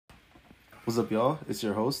What's up, y'all? It's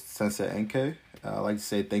your host, Sensei NK. I'd like to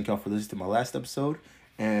say thank y'all for listening to my last episode.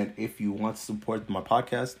 And if you want to support my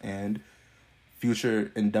podcast and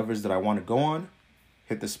future endeavors that I want to go on,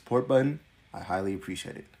 hit the support button. I highly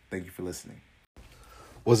appreciate it. Thank you for listening.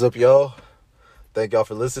 What's up, y'all? Thank y'all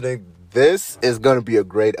for listening. This is gonna be a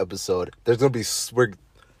great episode. There's gonna be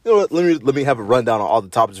let me have a rundown on all the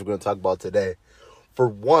topics we're gonna talk about today. For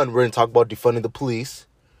one, we're gonna talk about defunding the police.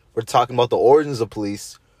 We're talking about the origins of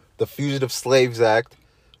police, the Fugitive Slaves Act,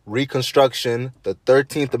 Reconstruction, the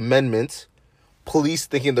 13th Amendment, police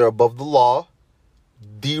thinking they're above the law,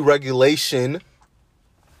 deregulation,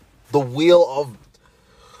 the wheel of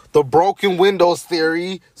the broken windows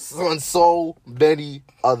theory, and so many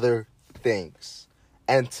other things.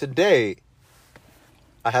 And today,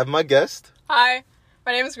 I have my guest. Hi,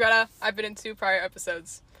 my name is Greta. I've been in 2 prior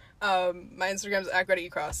episodes. My Instagram is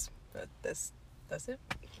 @GretaEcross. That's it.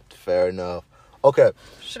 Fair enough. Okay.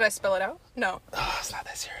 Should I spell it out? No. It's not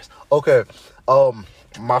that serious. Okay.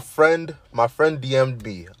 My friend DM'd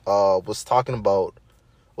me. Was talking about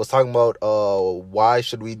why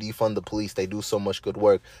should we defund the police? They do so much good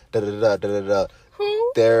work.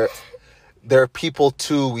 Who? They're people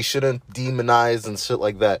too. We shouldn't demonize and shit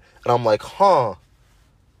like that. And I'm like,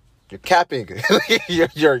 you're capping.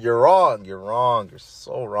 you're wrong. You're wrong. You're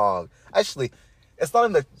so wrong. Actually, it's not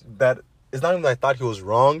even that. It's not even that I thought he was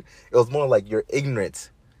wrong. It was more like you're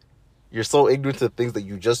ignorant. You're so ignorant to things that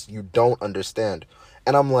you don't understand.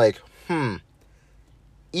 And I'm like,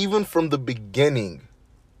 even from the beginning,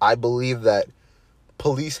 I believe that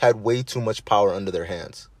police had way too much power under their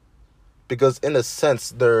hands. Because in a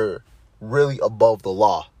sense, they're really above the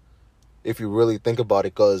law. If you really think about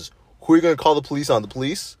it. Because who are you going to call the police on? The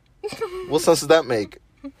police? What sense does that make?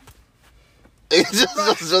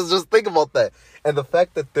 just think about that. And the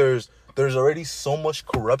fact that there's already so much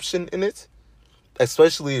corruption in it,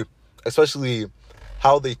 especially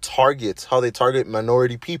how they target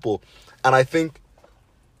minority people. And I think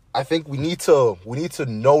we need to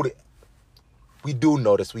note it. We do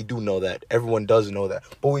know that. Everyone does know that.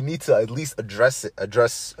 But we need to at least address it.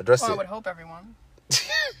 I would hope everyone.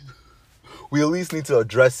 We at least need to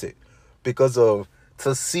address it. Because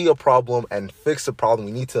to see a problem and fix a problem,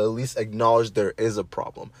 we need to at least acknowledge there is a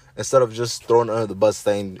problem. Instead of just throwing it under the bus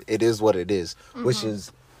saying it is what it is. Mm-hmm. Which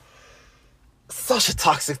is such a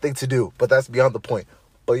toxic thing to do. But that's beyond the point.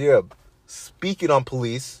 But yeah, speaking on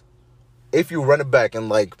police, if you run it back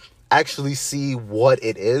and actually see what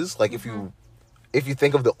it is, if you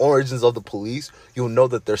think of the origins of the police, you'll know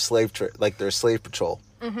that they're slave patrol.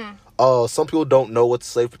 Mm-hmm. Some people don't know what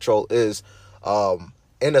slave patrol is.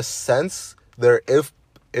 In a sense,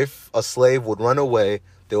 if a slave would run away,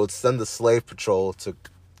 they would send the slave patrol to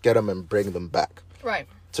get them and bring them back. Right.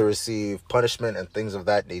 To receive punishment and things of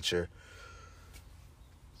that nature.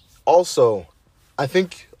 Also, I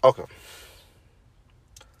think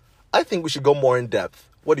we should go more in depth.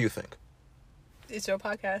 What do you think? It's your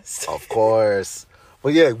podcast. Of course.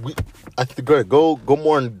 Well, yeah, I think go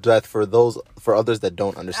more in depth for others that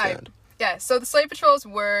don't understand. Yeah, so the slave patrols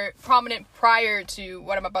were prominent prior to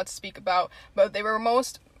what I'm about to speak about, but they were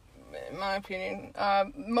most, in my opinion,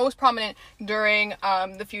 most prominent during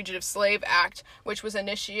the Fugitive Slave Act, which was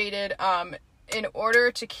initiated in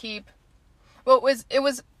order to keep. Well, it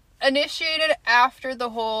was initiated after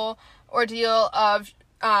the whole ordeal of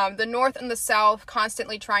the North and the South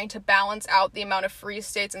constantly trying to balance out the amount of free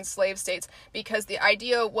states and slave states, because the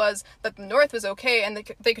idea was that the North was okay and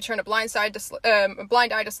they could turn a blind eye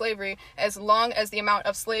to slavery as long as the amount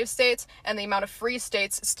of slave states and the amount of free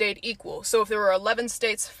states stayed equal. So if there were 11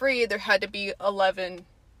 states free, there had to be 11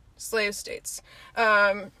 slave states.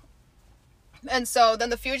 And so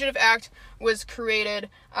then the Fugitive Act was created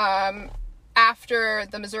after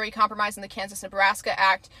the Missouri Compromise and the Kansas-Nebraska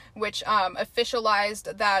Act, which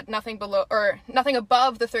officialized that nothing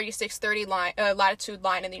above the 3630 latitude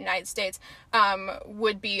line in the United States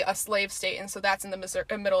would be a slave state, and so that's in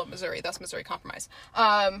the middle of Missouri. That's Missouri Compromise.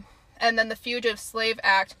 And then the Fugitive Slave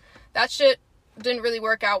Act, that shit didn't really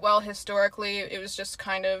work out well historically. It was just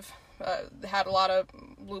kind of had a lot of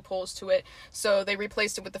loopholes to it, so they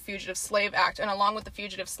replaced it with the Fugitive Slave Act. And along with the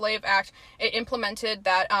Fugitive Slave Act, it implemented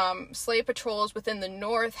that slave patrols within the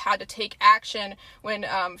North had to take action when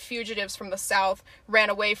fugitives from the South ran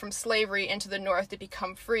away from slavery into the North to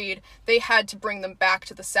become freed. They had to bring them back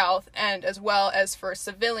to the South, and as well as for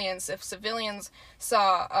civilians, if civilians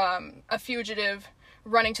saw a fugitive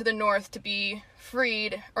running to the North to be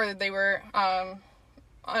freed, or they were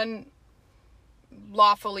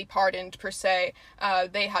lawfully pardoned per se,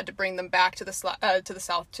 they had to bring them back to the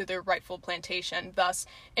South to their rightful plantation, thus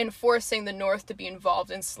enforcing the North to be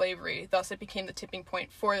involved in slavery. Thus, it became the tipping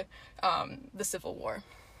point for the Civil War.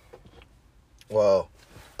 Wow.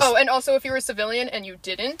 Oh, and also if you were a civilian and you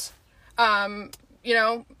didn't,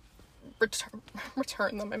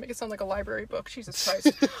 return them. I make it sound like a library book. Jesus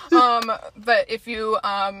Christ. But if you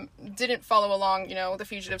didn't follow along, the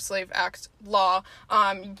Fugitive Slave Act law,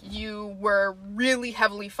 you were really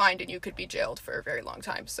heavily fined and you could be jailed for a very long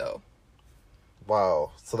time. So.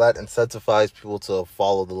 Wow. So that incentivized people to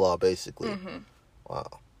follow the law, basically. Mm-hmm.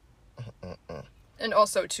 Wow. And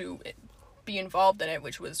also to be involved in it,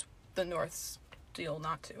 which was the North's deal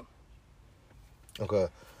not to. Okay.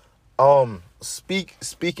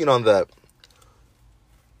 Speaking on that,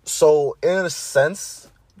 so in a sense,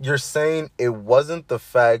 you're saying it wasn't the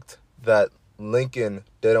fact that Lincoln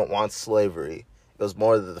didn't want slavery. It was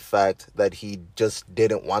more the fact that he just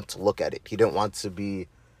didn't want to look at it. He didn't want to be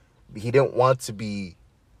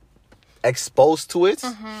exposed to it.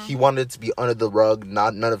 Mm-hmm. He wanted it to be under the rug,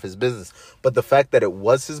 none of his business. But the fact that it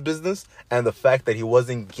was his business and the fact that he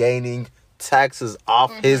wasn't gaining taxes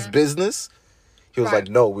off his business, he was like,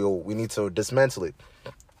 no, we need to dismantle it.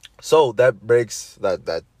 So that breaks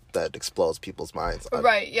that explodes people's minds.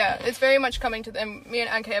 Right, yeah. It's very much coming to them. Me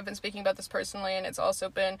and NK have been speaking about this personally, and it's also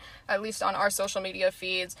been, at least on our social media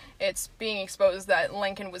feeds, it's being exposed that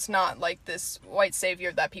Lincoln was not like this white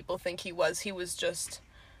savior that people think he was. He was just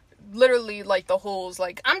literally like the whole's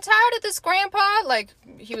like, I'm tired of this, grandpa. Like,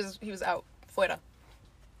 he was out. Fuera.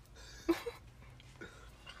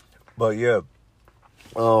 But yeah.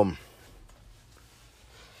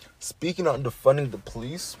 Speaking on defunding the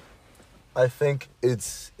police, I think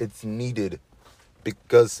it's needed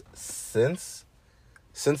because since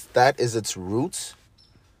that is its roots,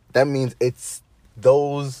 that means it's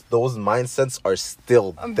those mindsets are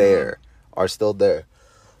still there.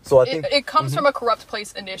 So I think it comes from a corrupt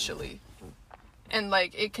place initially. And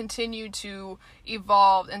like it continued to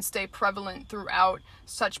evolve and stay prevalent throughout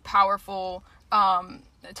such powerful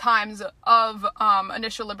times of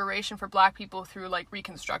initial liberation for Black people through like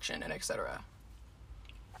Reconstruction and etc.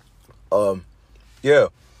 Yeah.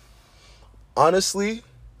 Honestly,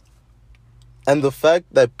 and the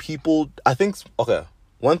fact that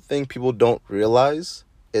one thing people don't realize,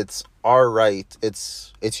 it's our right.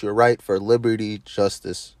 It's your right for liberty,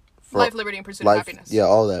 justice, for life, liberty, and pursuit of happiness. Yeah,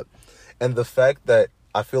 all that. And the fact that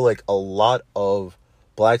I feel like a lot of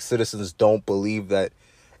Black citizens don't believe that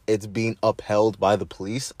it's being upheld by the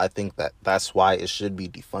police, I think that's why it should be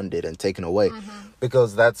defunded and taken away. Mm-hmm.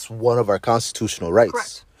 Because that's one of our constitutional rights.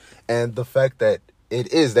 Correct. And the fact that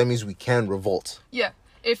it is, that means we can revolt. Yeah.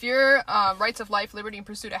 If your rights of life, liberty, and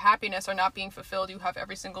pursuit of happiness are not being fulfilled, you have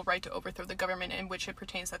every single right to overthrow the government in which it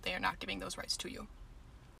pertains that they are not giving those rights to you.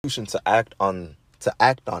 To act on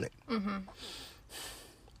it. Mm-hmm.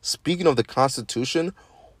 Speaking of the Constitution,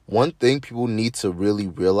 one thing people need to really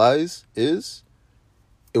realize is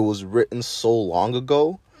it was written so long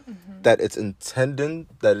ago that its intended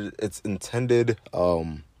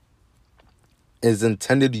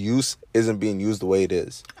use isn't being used the way it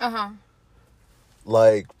is.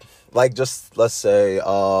 Like just let's say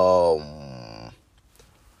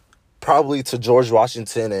probably to George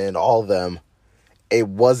Washington and all of them, it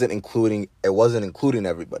wasn't including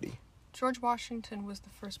everybody. George Washington was the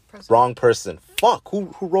first president. Wrong person. Fuck.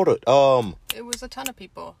 Who wrote it? It was a ton of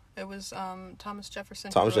people. It was Thomas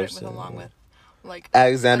Jefferson. Along with like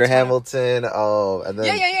Alexander Hamilton. And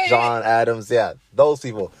then John Adams. Yeah, those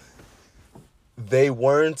people. They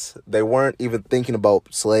weren't even thinking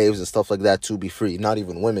about slaves and stuff like that to be free. Not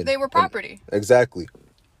even women. They were property. Exactly.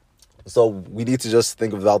 So we need to just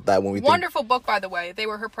think about that when we Wonderful book, by the way. They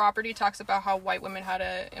Were Her Property. Talks about how white women had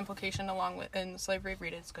an implication along with in slavery.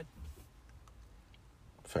 Read it. It's good.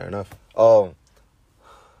 Fair enough.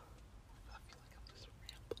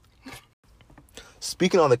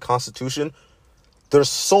 Speaking on the Constitution, there's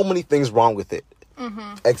so many things wrong with it.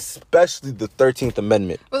 Especially the 13th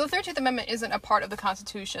Amendment. Well, the 13th Amendment isn't a part of the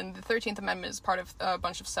Constitution. The 13th Amendment is part of a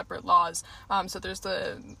bunch of separate laws. So there's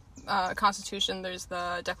the Constitution, there's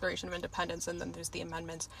the Declaration of Independence, and then there's the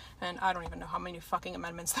amendments. And I don't even know how many fucking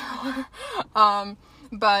amendments there are.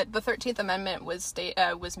 But the 13th Amendment was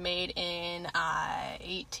made in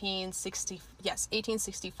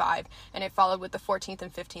 1865, and it followed with the 14th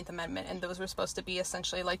and 15th Amendment, and those were supposed to be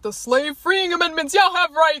essentially like the slave-freeing amendments. Y'all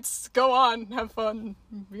have rights. Go on, have fun,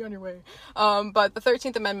 be on your way. But the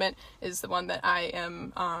 13th Amendment is the one that I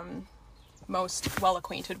am most well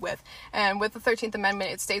acquainted with. And with the 13th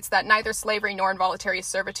Amendment, it states that neither slavery nor involuntary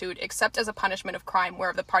servitude, except as a punishment of crime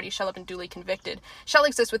whereof the party shall have been duly convicted, shall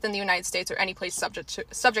exist within the United States or any place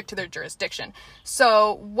subject to their jurisdiction.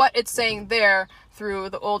 So what it's saying there through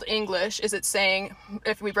the Old English is it's saying,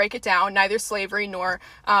 if we break it down, neither slavery nor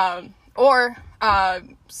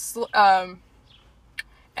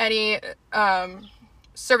any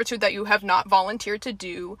servitude that you have not volunteered to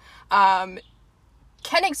do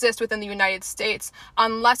can exist within the United States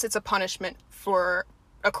unless it's a punishment for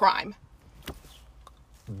a crime.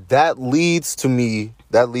 That leads to me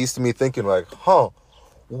thinking like,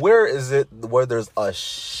 where is it where there's a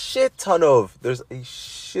shit ton of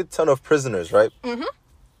prisoners, right? Mm-hmm.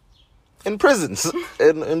 In prisons.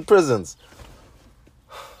 in prisons.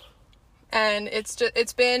 And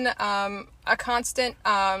it's been a constant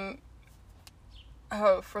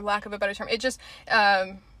for lack of a better term,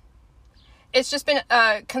 it's just been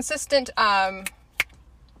a consistent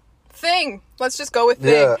thing. Let's just go with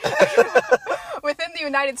thing. Yeah. Within the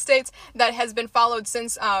United States that has been followed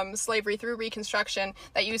since slavery through Reconstruction,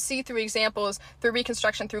 that you see through examples through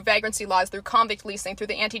Reconstruction, through vagrancy laws, through convict leasing, through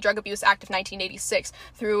the Anti-Drug Abuse Act of 1986,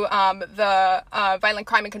 through the Violent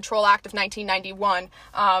Crime and Control Act of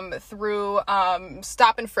 1991, through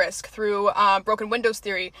stop and frisk, through broken windows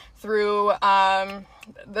theory, through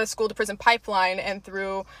the school to prison pipeline, and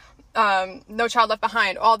through No Child Left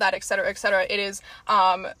Behind, all that, etc., etc. It is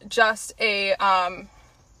just a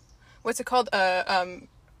what's it called?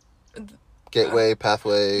 Gateway,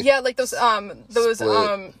 pathway. Yeah, like those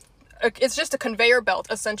it's just a conveyor belt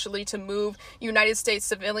essentially to move United States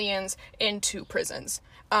civilians into prisons.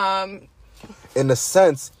 In a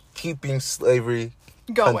sense, keeping slavery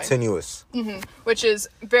going. Continuous. Mm-hmm. Which is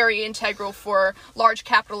very integral for large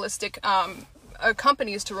capitalistic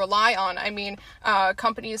companies to rely on. I mean,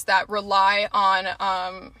 companies that rely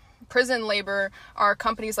on prison labor are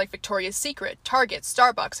companies like Victoria's Secret, Target,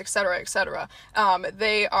 Starbucks, etc., etc.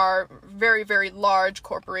 They are very, very large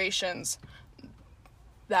corporations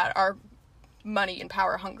that are money and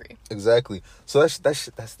power hungry. Exactly. So that's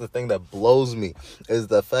the thing that blows me, is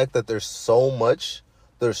the fact that there's so much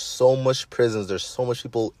prisons, there's so much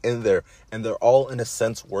people in there, and they're all in a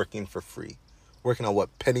sense working for free. Working on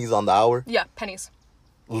what, pennies on the hour? Yeah, pennies.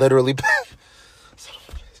 Literally.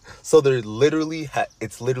 So they're literally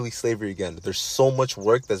it's literally slavery again. There's so much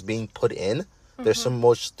work that's being put in. Mm-hmm. There's so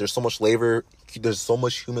much labor. There's so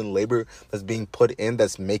much human labor that's being put in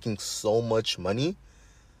that's making so much money.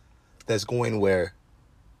 That's going where?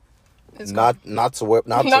 Not to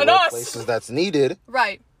places that's needed.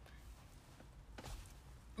 Right.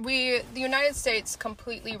 The United States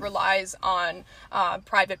completely relies on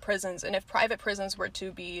private prisons, and if private prisons were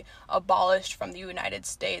to be abolished from the United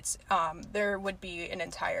States, there would be an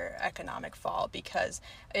entire economic fall, because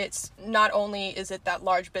it's not only is it that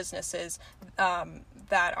large businesses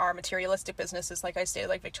that are materialistic businesses, like I stated,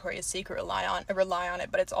 like Victoria's Secret rely on it,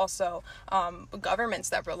 but it's also governments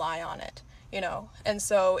that rely on it, and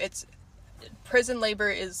so prison labor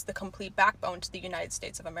is the complete backbone to the United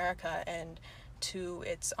States of America and to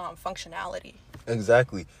its functionality.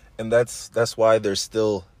 Exactly. And that's why it's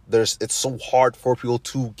so hard for people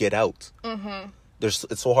to get out. Mm-hmm.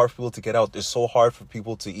 It's so hard for people to get out. It's so hard for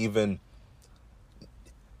people to even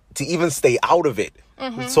stay out of it.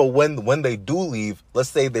 Mm-hmm. So when they do leave, let's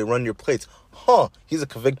say they run your plates. He's a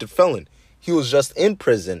convicted felon. He was just in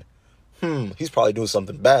prison. He's probably doing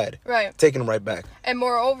something bad. Right. Taking him right back. And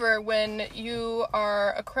moreover, when you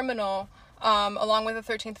are a criminal, along with the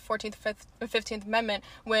 13th, 14th, 15th Amendment,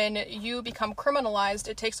 when you become criminalized,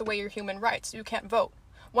 it takes away your human rights. You can't vote.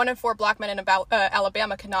 1 in 4 black men in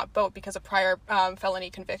Alabama cannot vote because of prior felony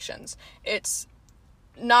convictions. It's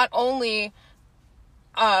not only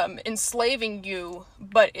enslaving you,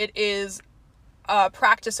 but it is a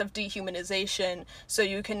practice of dehumanization, so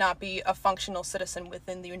you cannot be a functional citizen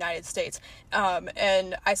within the United States.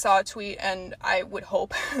 And I saw a tweet, and I would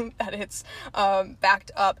hope that it's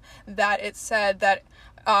backed up, that it said that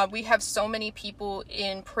we have so many people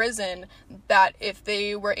in prison that if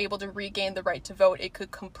they were able to regain the right to vote, it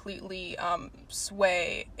could completely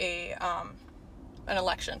sway an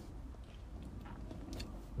election.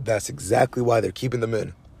 That's exactly why they're keeping them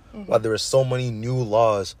in. Mm-hmm. Why there are so many new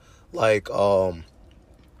laws. Like, for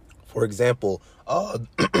example, the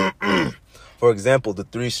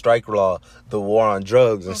 3-strike law, the war on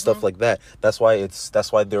drugs and stuff like that. That's why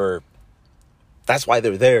they're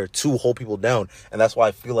there to hold people down. And that's why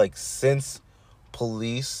I feel like since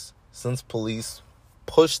police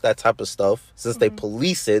push that type of stuff, since they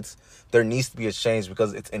police it, there needs to be a change,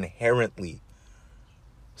 because it's inherently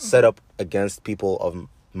set up against people of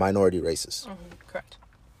minority races. Correct.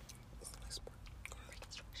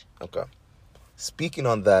 Okay. Speaking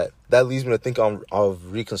on that, that leads me to think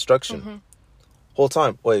of Reconstruction. Whole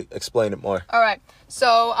time. Wait, explain it more. All right.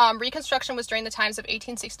 So Reconstruction was during the times of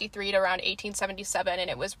 1863 to around 1877, and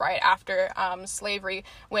it was right after slavery,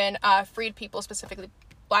 when freed people, specifically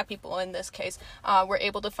Black people in this case, were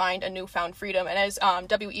able to find a newfound freedom. And as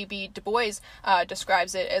W.E.B. Du Bois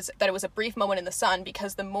describes it, as that it was a brief moment in the sun,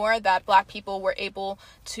 because the more that Black people were able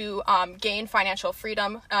to gain financial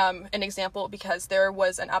freedom, an example, because there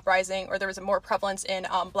was an uprising, or there was a more prevalence in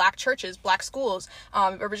Black churches, Black schools,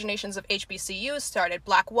 originations of HBCUs started,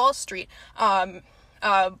 Black Wall Street,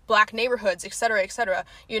 Black neighborhoods, etc., etc.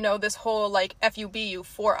 You know, this whole like FUBU,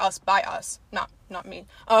 for us, by us, not me.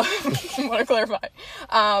 I want to clarify.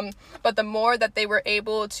 But the more that they were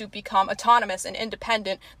able to become autonomous and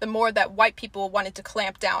independent, the more that white people wanted to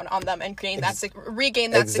clamp down on them and regain that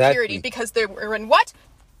security, because they were in what?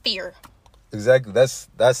 Fear. Exactly.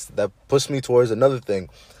 That pushed me towards another thing,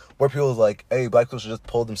 where people was like, "Hey, Black people should just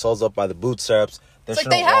pull themselves up by the bootstraps.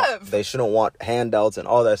 They shouldn't want handouts and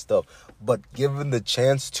all that stuff." But given the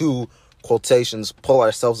chance to, quotations, pull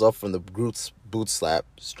ourselves up from the bootstraps,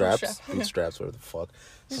 whatever the fuck.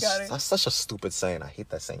 That's such a stupid saying. I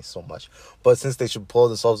hate that saying so much. But since they should pull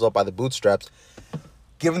themselves up by the bootstraps,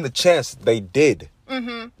 given the chance, they did.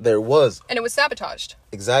 Mm-hmm. There was. And it was sabotaged.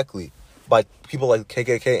 Exactly. By people like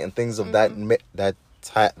KKK and things of that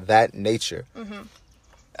nature. Mm-hmm.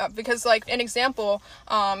 Because, like, an example,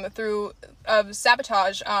 through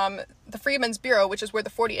sabotage, the Freedmen's Bureau, which is where the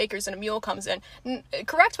 40 acres and a mule comes in,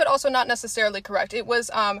 correct, but also not necessarily correct. It was,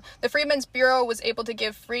 the Freedmen's Bureau was able to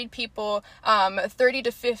give freed people 30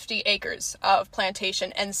 to 50 acres of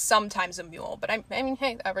plantation and sometimes a mule. But I mean,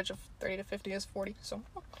 hey, the average of 30 to 50 is 40, so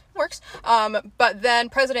it works. But then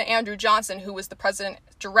President Andrew Johnson, who was the president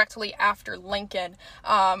directly after Lincoln,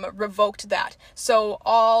 revoked that. So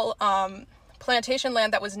all plantation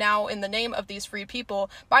land that was now in the name of these free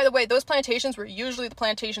people, by the way, those plantations were usually the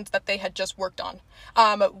plantations that they had just worked on,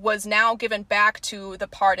 was now given back to the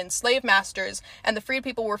pardoned slave masters, and the freed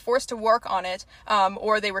people were forced to work on it,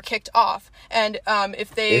 or they were kicked off. And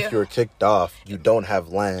if you're kicked off, you don't have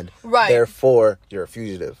land, right? Therefore, you're a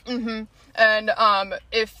fugitive. Mm-hmm. And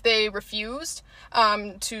if they refused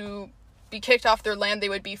to be kicked off their land, they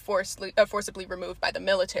would be forcibly removed by the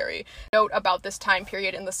military. Note about this time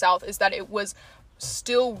period in the South is that it was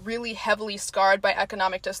still really heavily scarred by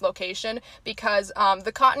economic dislocation, because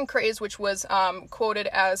the cotton craze, which was quoted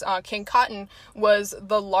as King Cotton, was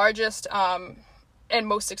the largest and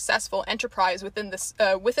most successful enterprise within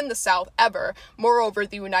the South ever, moreover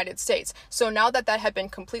the United States. So now that had been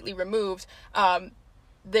completely removed,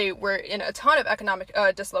 they were in a ton of economic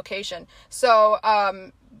dislocation. So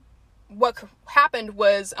what happened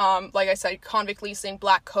was, like I said, convict leasing,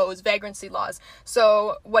 black codes, vagrancy laws.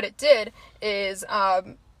 So what it did is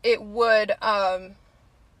it would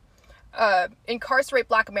incarcerate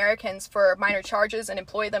Black Americans for minor charges and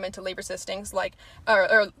employ them into labor systems like,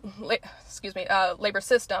 labor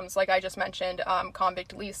systems like I just mentioned,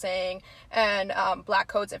 convict leasing and black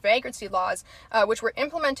codes and vagrancy laws, which were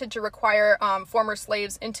implemented to require former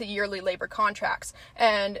slaves into yearly labor contracts,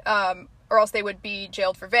 and or else they would be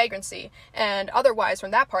jailed for vagrancy, and otherwise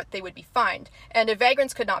from that part they would be fined. And if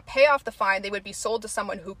vagrants could not pay off the fine, they would be sold to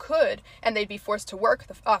someone who could, and they'd be forced to work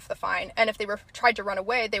off the fine. And if they tried to run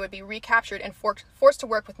away, they would be recaptured and forced to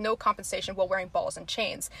work with no compensation while wearing balls and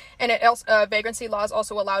chains. And vagrancy laws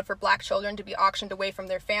also allowed for Black children to be auctioned away from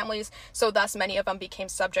their families, so thus many of them became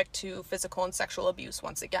subject to physical and sexual abuse.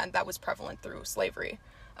 Once again, that was prevalent through slavery.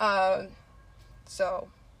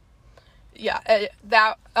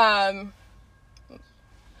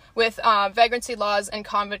 With vagrancy laws and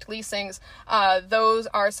convict leasings, those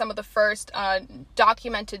are some of the first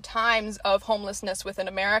documented times of homelessness within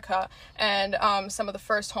America. And some of the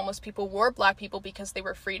first homeless people were Black people, because they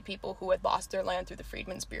were freed people who had lost their land through the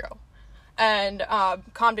Freedmen's Bureau. And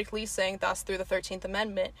convict leasing, thus through the 13th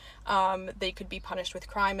Amendment, they could be punished with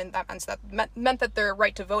crime, and that meant that their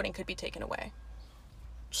right to voting could be taken away.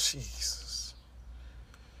 Jesus.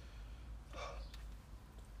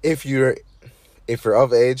 If you're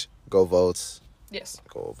of age, go votes. Yes.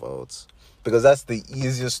 Go votes. Because that's the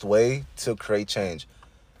easiest way to create change.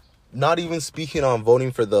 Not even speaking on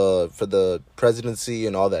voting for the presidency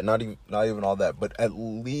and all that. Not even all that. But at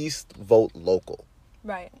least vote local.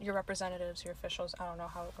 Right. Your representatives, your officials. I don't know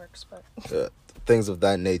how it works, but things of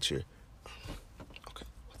that nature. Okay.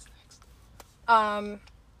 What's next?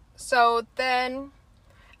 So then,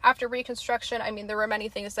 after Reconstruction, I mean, there were many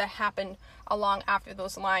things that happened along after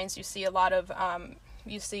those lines. You see a lot of,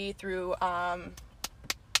 through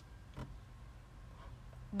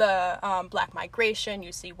the black migration,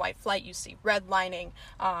 you see white flight, you see redlining,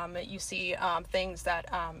 you see things that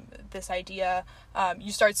this idea,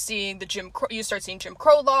 you start seeing Jim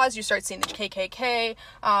Crow laws, you start seeing the KKK,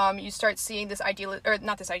 you start seeing this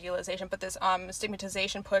idealization, but this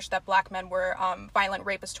stigmatization push that black men were violent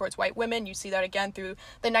rapists towards white women. You see that again through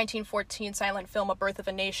the 1914 silent film A Birth of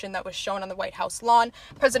a Nation that was shown on the White House lawn.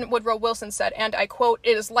 President Woodrow Wilson said, and I quote,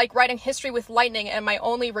 "It is like writing history with lightning, and my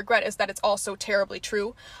only regret is that it's also terribly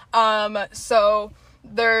true." So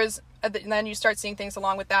there's, and then you start seeing things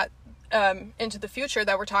along with that into the future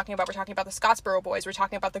that we're talking about. We're talking about the Scottsboro Boys. We're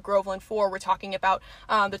talking about the Groveland Four. We're talking about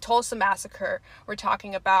the Tulsa Massacre. We're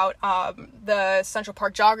talking about the Central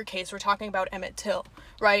Park Jogger case. We're talking about Emmett Till,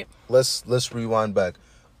 right? Let's rewind back.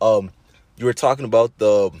 You were talking about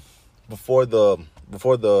before the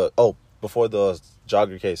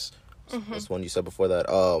Jogger case. Mm-hmm. That's one you said before that.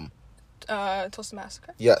 Tulsa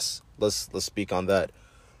Massacre. Yes, let's speak on that.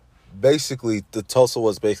 Basically, the Tulsa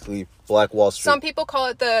was basically Black Wall Street. Some people call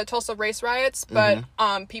it the Tulsa race riots, but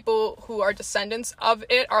people who are descendants of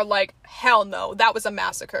it are like, hell no, that was a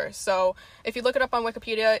massacre. So if you look it up on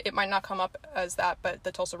Wikipedia, it might not come up as that, but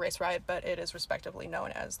the Tulsa race riot, but it is respectively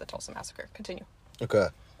known as the Tulsa Massacre. Continue. Okay.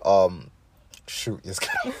 Shoot, it's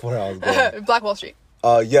kind of where I was going. Black Wall Street.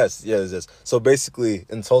 Yes. So basically,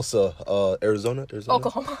 in Tulsa, Arizona?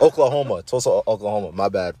 Oklahoma. Tulsa, Oklahoma. My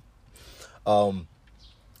bad.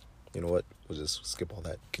 You know what? We'll just skip all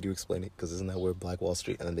that. Could you explain it? Because isn't that where Black Wall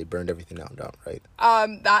Street, and then they burned everything down, right?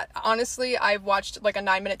 That honestly, I've watched like a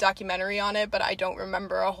 9-minute documentary on it, but I don't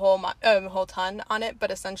remember a whole ton on it.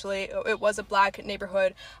 But essentially, it was a black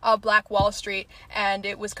neighborhood, Black Wall Street, and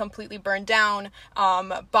it was completely burned down.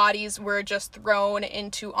 Bodies were just thrown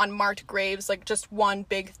into unmarked graves, like just one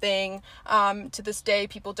big thing. To this day,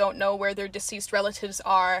 people don't know where their deceased relatives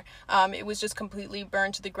are. It was just completely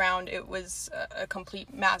burned to the ground. It was a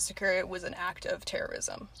complete massacre. It was an act of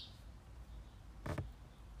terrorism.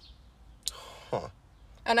 Huh.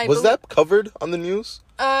 And was that covered on the news?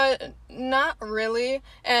 Not really.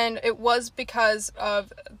 And it was because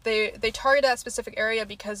of they targeted that specific area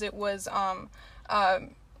because it was an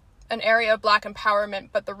area of black empowerment,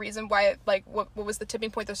 but the reason why what was the tipping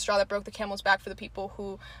point, the straw that broke the camel's back for the people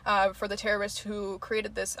who for the terrorists who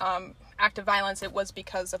created this act of violence, it was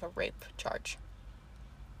because of a rape charge.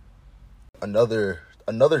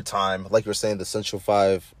 Another time, like you're saying, the Central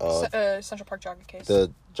Park Jogger case.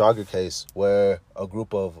 The Jogger case, where a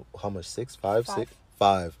group of how much?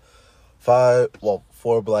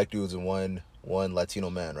 Four black dudes and one Latino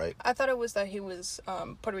man, right? I thought it was that he was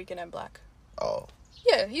Puerto Rican and black. Oh.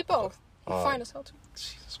 Yeah, he both. He's fine as hell too.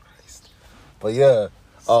 Jesus Christ. But yeah.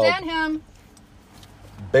 Stand him.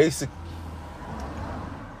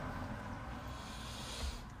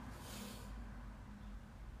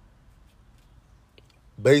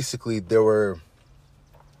 Basically, they were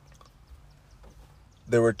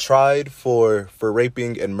tried for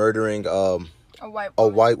raping and murdering a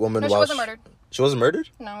white woman. No, she wasn't murdered. She wasn't murdered?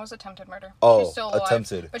 No, it was attempted murder. Oh, she's still alive,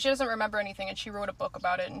 attempted. but she doesn't remember anything, and she wrote a book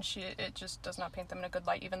about it, and it just does not paint them in a good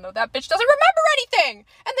light, even though that bitch doesn't remember anything.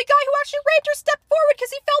 And the guy who actually raped her stepped forward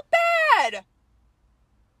because he felt bad.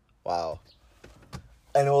 Wow.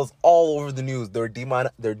 And it was all over the news. They're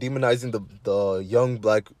demonizing the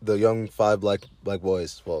young 5 black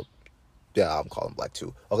boys. Well, yeah, I'm calling black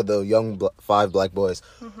too. Okay, the young 5 black boys.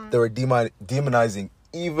 Mm-hmm. They were demonizing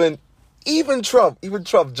even Trump. Even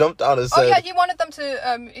Trump jumped out and said, "Oh yeah, he wanted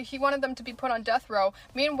them to be put on death row."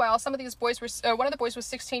 Meanwhile, some of these boys were one of the boys was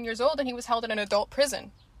 16 years old and he was held in an adult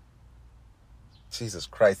prison. Jesus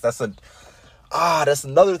Christ, that's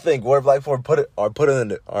another thing where black people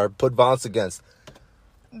are put violence against.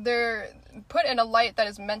 They're put in a light that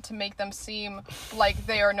is meant to make them seem like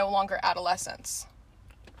they are no longer adolescents.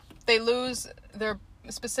 They lose their,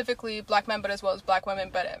 specifically black men, but as well as black women.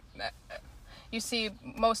 But you see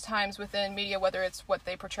most times within media, whether it's what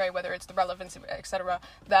they portray, whether it's the relevance, etc.,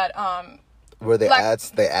 that where they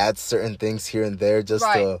add certain things here and there just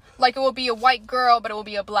to, like, it will be a white girl, but it will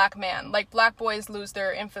be a black man. Like, black boys lose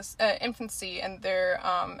their infancy and their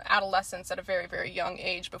adolescence at a very, very young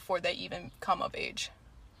age before they even come of age.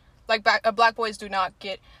 Like, black boys do not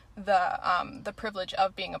get the privilege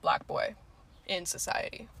of being a black boy in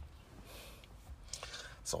society.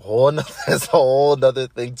 It's a whole nother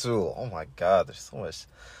thing too. Oh my God, there's so much.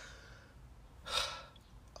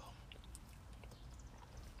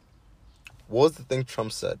 What was the thing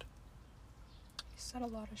Trump said? He said a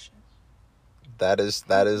lot of shit. That is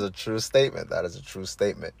a true statement. That is a true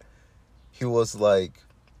statement. He was like,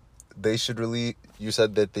 they should really. You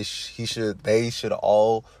said that they should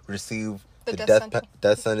all receive the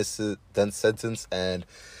death sentence, and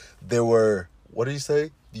there were, what did you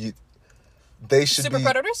say? they should Super be...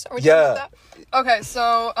 predators? Are we Yeah. talking about that? Okay,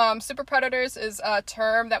 so super predators is a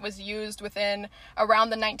term that was used within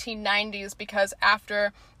around the 1990s because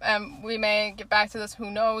after, we may get back to this,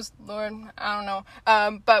 who knows, Lord, I don't know.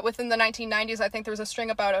 But within the 1990s, I think there was a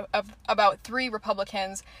string about 3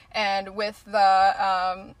 Republicans, and with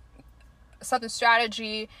the Southern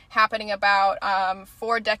Strategy happening about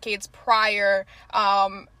 4 decades prior,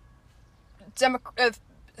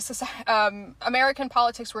 American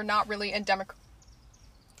politics were not really in democratic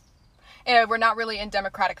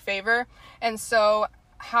favor, and so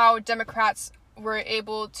how Democrats were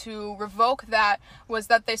able to revoke that was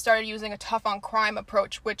that they started using a tough on crime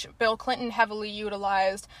approach, which Bill Clinton heavily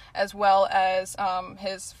utilized, as well as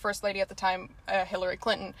his first lady at the time, Hillary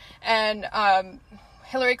Clinton. And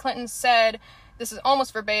Hillary Clinton said, this is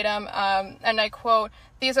almost verbatim, and I quote,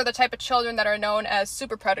 "These are the type of children that are known as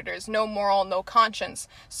super predators, no moral, no conscience."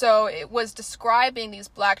 So it was describing these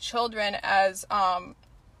black children as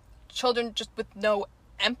children just with no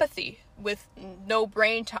empathy, with no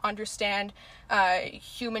brain to understand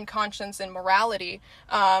human conscience and morality.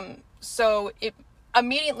 So it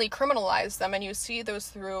immediately criminalized them, and you see those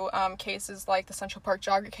through cases like the Central Park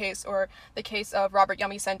Jogger case, or the case of Robert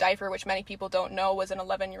Yummy Sandeifer, which many people don't know was an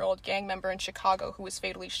 11-year-old gang member in Chicago who was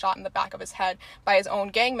fatally shot in the back of his head by his own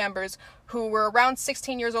gang members who were around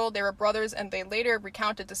 16 years old. They were brothers, and they later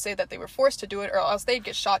recounted to say that they were forced to do it or else they'd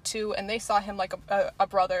get shot too, and they saw him like a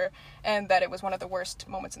brother, and that it was one of the worst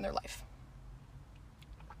moments in their life.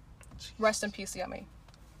 Rest in peace, Yummy.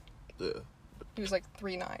 Yeah. He was like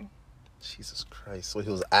 3'9". Jesus Christ. So he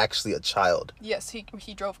was actually a child. Yes, he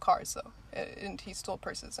drove cars, though, and he stole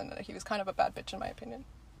purses, and he was kind of a bad bitch, in my opinion.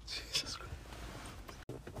 Jesus Christ.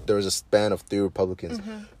 There was a span of 3 Republicans.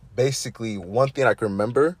 Mm-hmm. Basically, one thing I can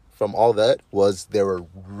remember from all that was they were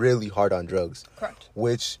really hard on drugs. Correct.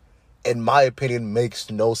 Which, in my opinion,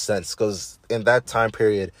 makes no sense, because in that time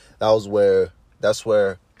period, that's where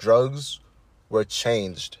drugs were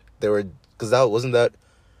changed. They were, because that wasn't that...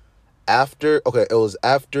 it was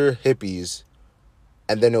after hippies,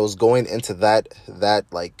 and then it was going into that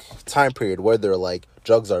like time period where they're like,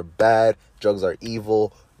 drugs are bad, drugs are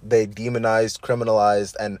evil. They demonized,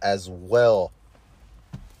 criminalized, and as well,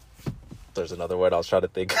 there's another word I was trying to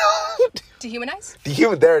think. Dehumanize?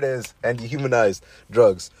 There it is. And dehumanized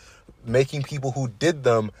drugs, making people who did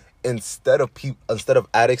them, instead of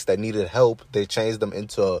addicts that needed help, they changed them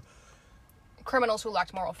into criminals who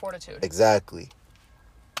lacked moral fortitude. Exactly.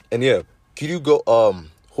 And yeah, could you go,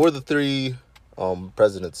 who are the 3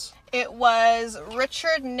 presidents? It was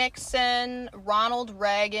Richard Nixon, Ronald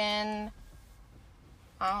Reagan,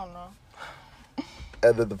 I don't know.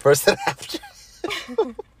 And then the person after.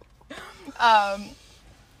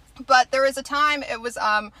 But there was a time, it was,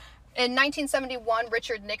 in 1971,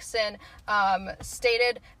 Richard Nixon,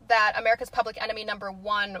 stated that America's public enemy number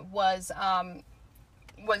 1 was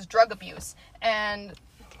drug abuse. And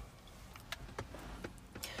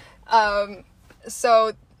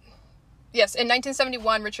so, yes, in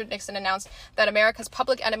 1971, Richard Nixon announced that America's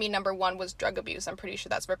public enemy number 1 was drug abuse. I'm pretty sure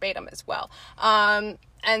that's verbatim as well.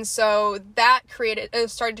 And so that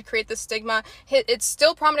started to create this stigma. It's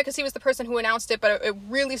still prominent because he was the person who announced it, but it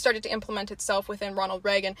really started to implement itself within Ronald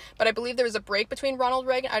Reagan. But I believe there was a break between Ronald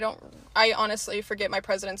Reagan. I honestly forget my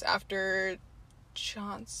presidents after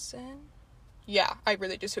Johnson. Yeah, I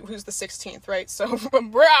really just, who's the 16th, right? So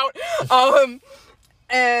we're out.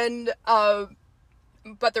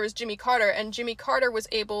 But there was Jimmy Carter, and Jimmy Carter was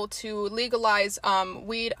able to legalize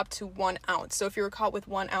weed up to 1 ounce. So if you were caught with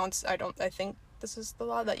 1 ounce, I think this is the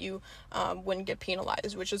law, that you wouldn't get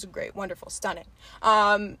penalized, which is great, wonderful, stunning.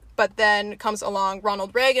 But then comes along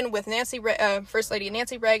Ronald Reagan with First Lady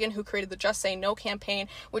Nancy Reagan, who created the Just Say No campaign,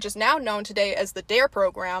 which is now known today as the DARE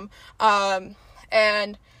program.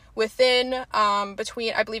 And within,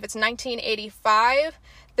 between, I believe it's 1985,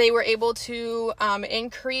 they were able to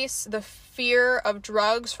increase the fear of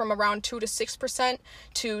drugs from around 2 to 6%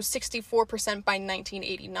 to 64% by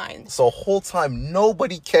 1989. So whole time,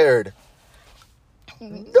 nobody cared.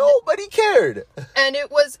 Nobody cared. And it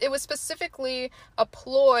was specifically a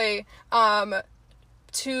ploy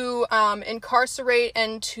to incarcerate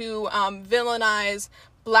and to villainize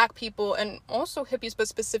Black people, and also hippies, but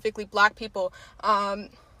specifically Black people,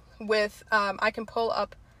 with I can pull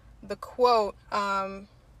up the quote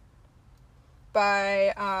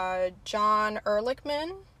by John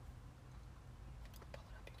Ehrlichman.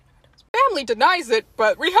 family denies it,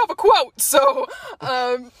 but we have a quote. So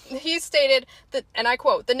he stated that, and I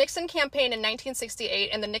quote, "The Nixon campaign in 1968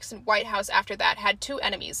 and the Nixon White House after that had two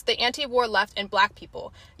enemies, the anti-war left and black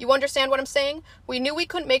people. You understand what I'm saying? We knew we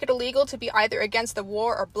couldn't make it illegal to be either against the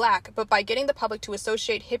war or black, but by getting the public to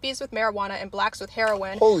associate hippies with marijuana and blacks with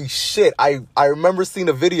heroin." Holy shit. I remember seeing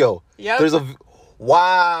a video. Yep.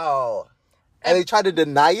 Wow. And they tried to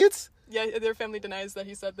deny it? Yeah, their family denies that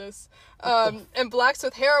he said this. And blacks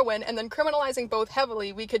with heroin, and then criminalizing both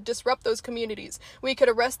heavily, we could disrupt those communities. We could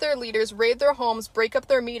arrest their leaders, raid their homes, break up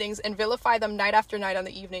their meetings, and vilify them night after night on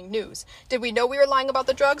the evening news. Did we know we were lying about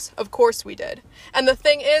the drugs? Of course we did. And the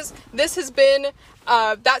thing is, this has been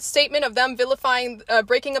that statement of them vilifying,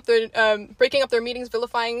 breaking up their meetings,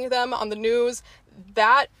 vilifying them on the news.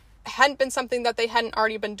 That hadn't been something that they hadn't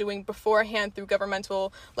already been doing beforehand through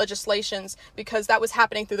governmental legislations, because that was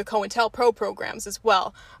happening through the COINTELPRO programs as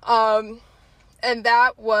well. And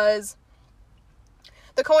that was...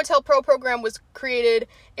 The COINTELPRO program was created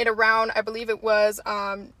in around, I believe it was,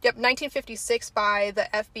 1956 by the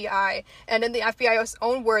FBI. And in the FBI's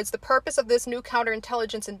own words, the purpose of this new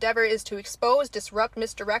counterintelligence endeavor is to expose, disrupt,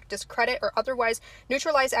 misdirect, discredit, or otherwise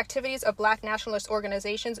neutralize activities of black nationalist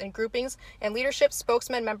organizations and groupings and leadership,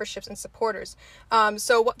 spokesmen, memberships, and supporters.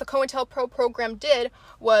 So what the COINTELPRO program did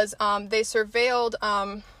was they surveilled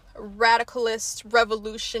radicalist,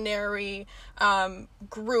 revolutionary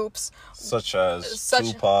groups, such as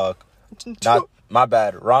Tupac. Not my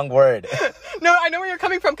bad, wrong word. No, I know where you're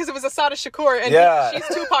coming from, because it was Assata Shakur, and she's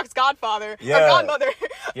Tupac's godfather, godmother.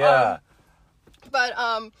 Yeah.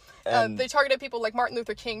 They targeted people like Martin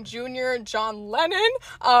Luther King Jr., John Lennon.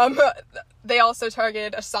 They also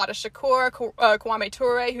targeted Assata Shakur, Kwame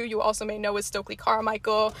Ture, who you also may know as Stokely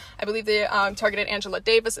Carmichael. I believe they targeted Angela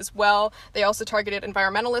Davis as well. They also targeted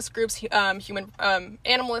environmentalist groups, Animal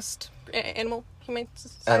Humane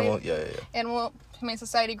Society. Animal Humane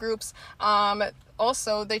Society groups.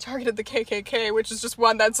 Also, they targeted the KKK, which is just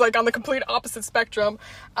one that's like on the complete opposite spectrum.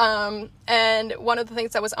 And one of the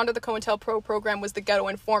things that was under the COINTELPRO program was the Ghetto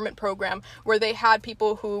Informant program, where they had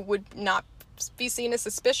people who would not be seen as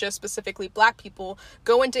suspicious, specifically black people,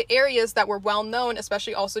 go into areas that were well known,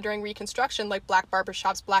 especially also during Reconstruction, like black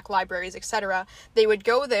barbershops, black libraries, etc. They would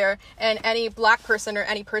go there, and any black person or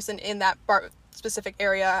any person in that specific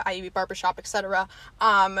area, i.e. barbershop, etc.,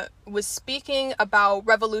 was speaking about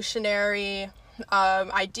revolutionary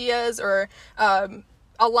ideas or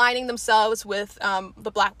aligning themselves with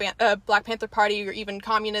the Black Panther Party, or even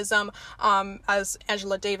communism, as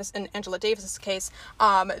Angela Davis's case,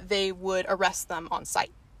 they would arrest them on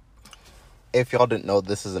site. If y'all didn't know,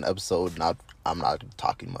 this is an episode. I'm not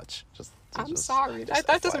talking much. I'm sorry.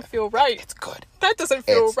 That doesn't feel right. It's good. That doesn't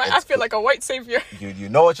feel right. I feel like a white savior. You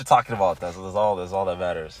know what you're talking about. That's all that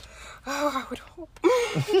matters. Oh, I would hope.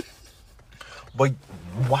 But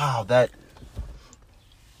wow, that.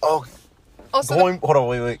 Oh. Also, hold on,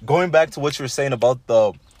 wait. Going back to what you were saying about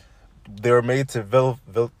they were made to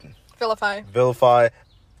vilify,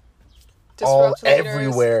 all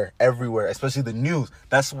everywhere, especially the news.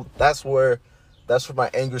 That's where my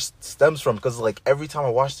anger stems from, because like every time I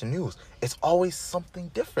watch the news, it's always something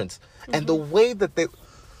different. Mm-hmm. And the way that they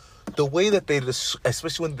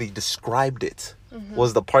especially when they described it, mm-hmm.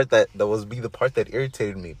 was the part that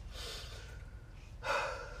irritated me.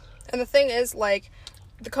 And the thing is, like,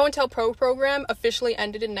 the COINTELPRO program officially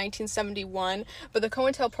ended in 1971, but the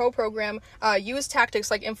COINTELPRO program used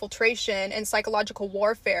tactics like infiltration and psychological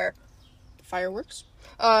warfare, fireworks,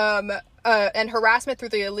 and harassment through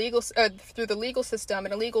the legal system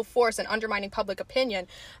and illegal force and undermining public opinion.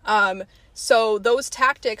 So those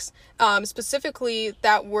tactics, specifically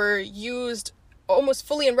that were used almost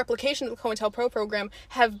fully in replication of the COINTELPRO program,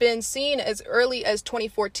 have been seen as early as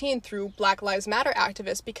 2014 through Black Lives Matter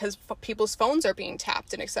activists, because people's phones are being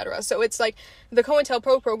tapped and etc. So it's like the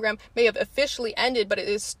COINTELPRO program may have officially ended, but it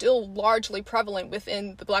is still largely prevalent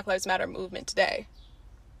within the Black Lives Matter movement today,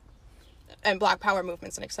 and Black Power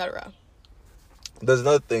movements and etc. There's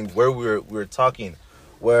another thing where we were talking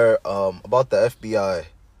where about the FBI,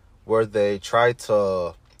 where they try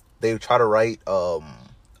to write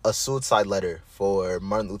a suicide letter for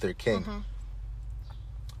Martin Luther King. Mm-hmm.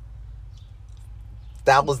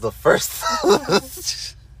 That was the first.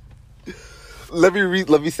 Let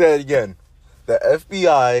me say it again. The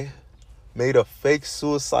FBI made a fake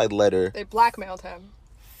suicide letter. They blackmailed him.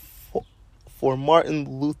 For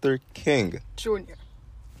Martin Luther King Jr.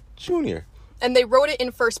 And they wrote it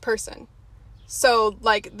in first person. So,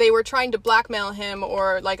 like, they were trying to blackmail him,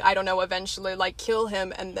 or, like, I don't know, eventually, like, kill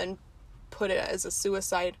him and then put it as a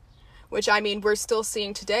suicide, which, I mean, we're still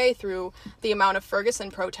seeing today through the amount of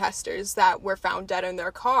Ferguson protesters that were found dead in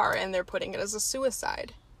their car, and they're putting it as a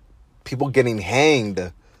suicide. People getting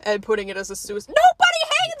hanged. And putting it as a suicide. Nobody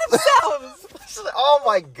hanged themselves! Oh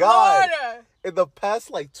my God. Lord. In the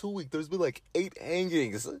past, 2 weeks, there's been 8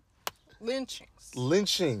 hangings.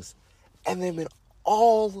 Lynchings. And they've been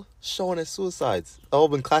all shown as suicides. All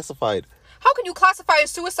been classified. How can you classify a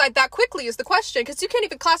suicide that quickly is the question, because you can't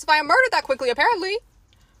even classify a murder that quickly, apparently.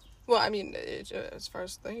 Well, I mean, as far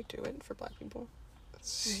as they do it for black people.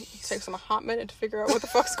 It takes them a hot minute to figure out what the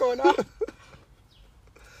fuck's going on.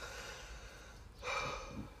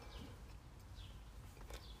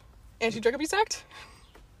 Anti-Drug Abuse Act?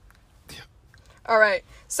 Yeah. Alright,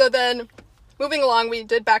 so then, moving along, we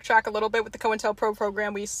did backtrack a little bit with the COINTELPRO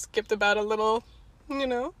program. We skipped about a little,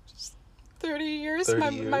 just 30 years. 30 my,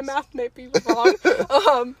 years. my math may be wrong.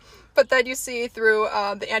 But then you see through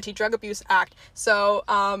the Anti-Drug Abuse Act. So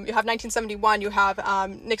you have 1971, you have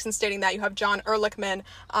Nixon stating that, you have John Ehrlichman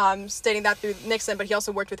stating that through Nixon, but he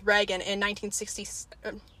also worked with Reagan in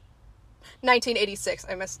 1986.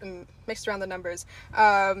 I mixed around the numbers.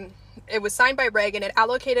 It was signed by Reagan. It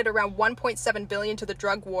allocated around $1.7 billion to the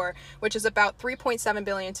drug war, which is about $3.7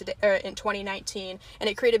 billion today, in 2019. And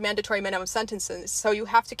it created mandatory minimum sentences. So you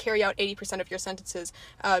have to carry out 80% of your sentences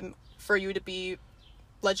for you to be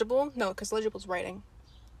legible. No, because legible is writing.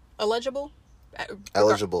 Eligible.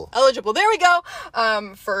 Eligible. There we go.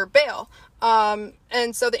 For bail.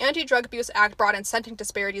 And so the Anti-Drug Abuse Act brought in sentencing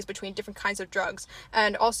disparities between different kinds of drugs,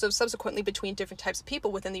 and also subsequently between different types of people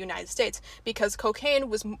within the United States, because cocaine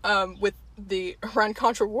was, with the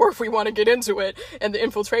Iran-Contra war, if we want to get into it, and the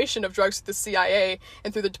infiltration of drugs through the CIA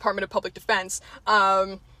and through the Department of Public Defense,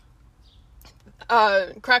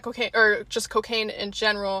 crack cocaine, or just cocaine in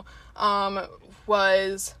general,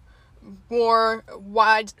 was more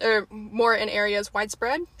in areas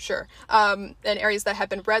widespread, in areas that had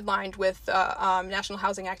been redlined with National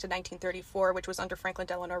Housing Act of 1934, which was under Franklin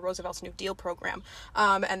Delano Roosevelt's New Deal program,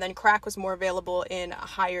 and then crack was more available in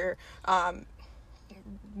higher,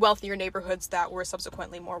 wealthier neighborhoods that were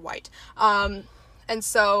subsequently more white, and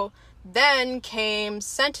so then came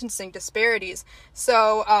sentencing disparities.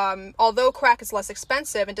 So, although crack is less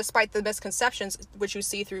expensive, and despite the misconceptions which you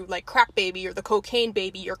see through crack baby or the cocaine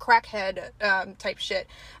baby or crackhead type shit,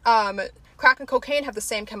 crack and cocaine have the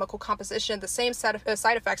same chemical composition, the same side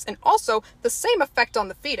effects, and also the same effect on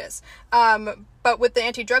the fetus. But with the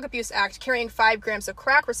Anti-Drug Abuse Act, carrying 5 grams of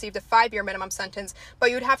crack received a 5-year minimum sentence, but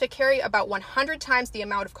you'd have to carry about 100 times the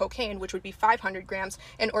amount of cocaine, which would be 500 grams,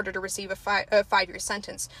 in order to receive a 5-year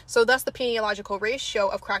sentence. So thus the peniological ratio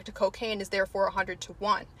of crack to cocaine is therefore 100 to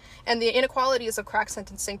 1. And the inequalities of crack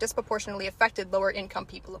sentencing disproportionately affected lower income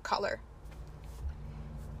people of color.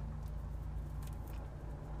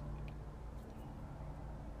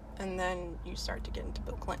 And then you start to get into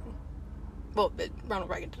Bill Clinton. Well,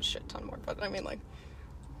 Ronald Reagan did a shit ton more, but I mean,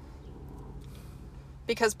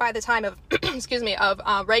 because by the time of,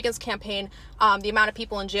 of Reagan's campaign, the amount of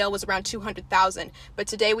people in jail was around 200,000, but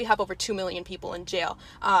today we have over 2 million people in jail.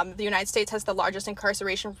 The United States has the largest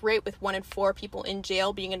incarceration rate, with 1 in 4 people in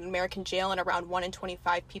jail being in an American jail, and around 1 in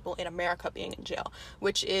 25 people in America being in jail,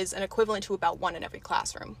 which is an equivalent to about 1 in every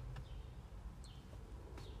classroom.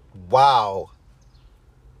 Wow.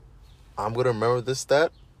 I'm gonna remember this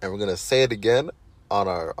stat, and we're gonna say it again on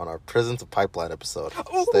our Prison to Pipeline episode.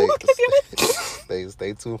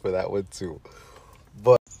 Stay tuned for that one too.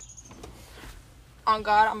 But on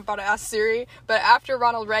God, I'm about to ask Siri. But after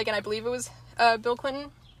Ronald Reagan, I believe it was Bill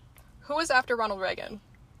Clinton. Who was after Ronald Reagan?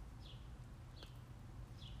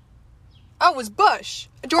 Oh, it was Bush.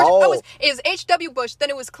 It was H.W. Bush, then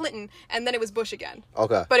it was Clinton, and then it was Bush again.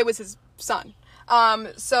 Okay. But it was his son.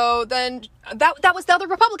 So then that was the other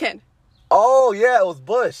Republican. Oh, yeah, it was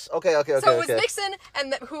Bush. Okay. So it was Nixon,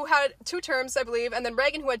 and who had 2 terms, I believe, and then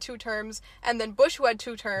Reagan, who had 2 terms, and then Bush, who had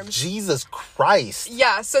 2 terms. Jesus Christ.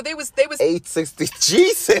 Yeah, so they was 860.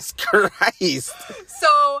 Jesus Christ.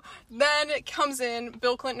 So then it comes in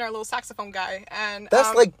Bill Clinton, our little saxophone guy, and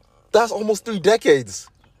that's almost 3 decades.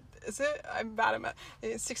 Is it? I'm bad at math.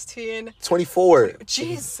 16. 24.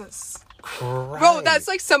 Jesus. Christ. Bro, that's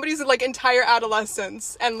somebody's entire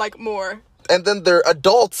adolescence and more. And then they're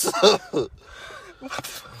adults. Okay,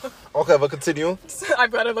 but continue. I'm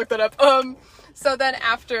glad I looked that up. So then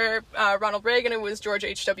after Ronald Reagan, it was George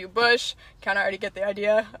H.W. Bush. Kind of already get the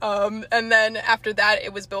idea. And then after that,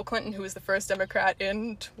 it was Bill Clinton, who was the first Democrat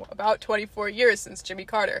in about 24 years since Jimmy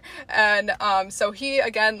Carter. And so he,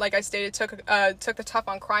 again, like I stated, took the tough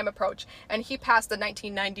on crime approach. And he passed the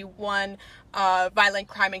 1991 Violent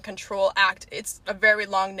Crime and Control Act. It's a very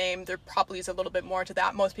long name. There probably is a little bit more to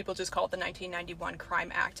that. Most people just call it the 1991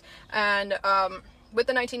 Crime Act. And with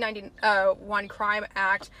the 1991 Crime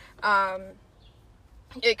Act,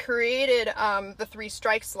 it created the three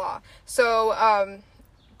strikes law. So,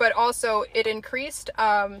 but also it increased,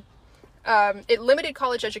 it limited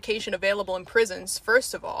college education available in prisons,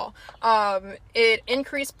 first of all. It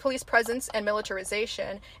increased police presence and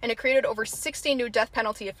militarization, and it created over 60 new death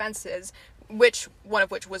penalty offenses, one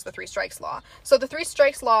of which was the three strikes law. So the three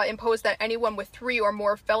strikes law imposed that anyone with 3 or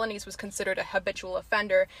more felonies was considered a habitual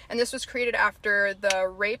offender, and this was created after the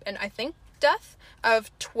rape and I think death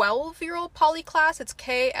of 12-year-old Polly Klaas. It's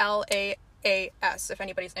Klaas, if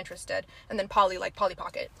anybody's interested, and then Polly like Polly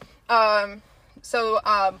Pocket. Was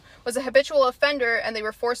a habitual offender, and they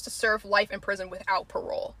were forced to serve life in prison without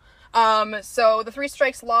parole. So the three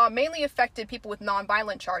strikes law mainly affected people with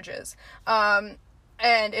non-violent charges.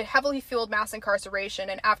 And it heavily fueled mass incarceration.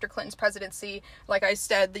 And after Clinton's presidency, like I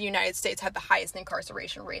said, the United States had the highest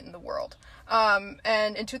incarceration rate in the world.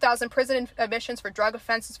 And in 2000, prison admissions for drug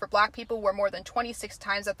offenses for Black people were more than 26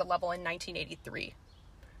 times at the level in 1983,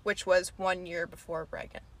 which was 1 year before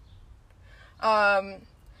Reagan.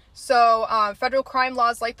 Federal crime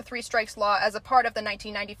laws like the Three Strikes Law, as a part of the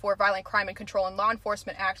 1994 Violent Crime and Control and Law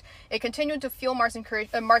Enforcement Act, it continued to fuel mass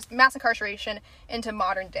incarceration into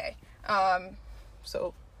modern day.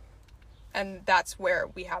 And that's where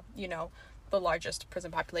we have, the largest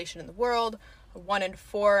prison population in the world. 1 in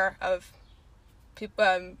 4 of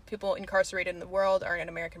people incarcerated in the world are in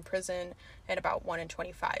American prison, and about 1 in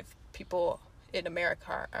 25 people in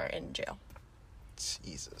America are in jail.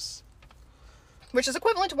 Jesus. Which Which is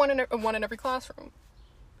equivalent to one in every classroom,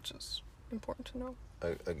 which is important to know.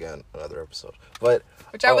 Again, another episode, but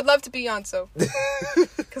which I would love to be on. So,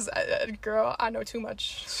 because girl, I know too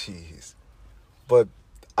much. Jeez, but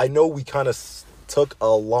I know we kind of took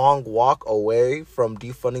a long walk away from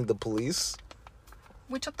defunding the police.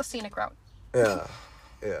 We took the scenic route. Yeah,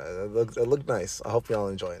 it looked nice. I hope y'all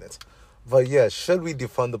enjoying it. But yeah, should we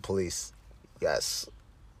defund the police? Yes.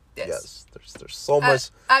 There's so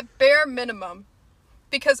much at bare minimum.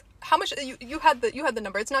 Because how much you had the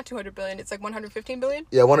number? It's not 200 billion. It's like 115 billion.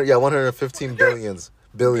 Yeah, 115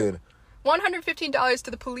 billion. $115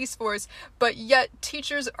 to the police force, but yet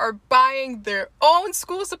teachers are buying their own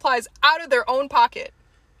school supplies out of their own pocket.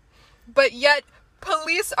 But yet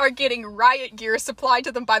police are getting riot gear supplied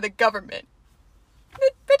to them by the government.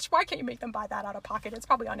 Bitch, why can't you make them buy that out of pocket? It's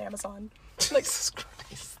probably on Amazon. Like, Jesus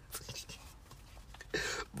Christ.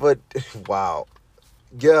 But wow,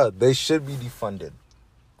 yeah, they should be defunded.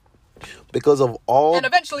 Because of all... And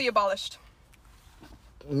eventually abolished.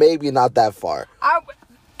 Maybe not that far.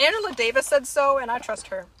 Angela Davis said so, and I trust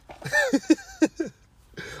her.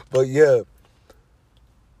 But yeah.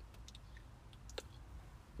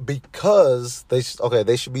 Because they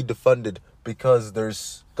should be defunded because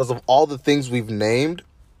of all the things we've named,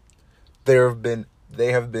 they have been...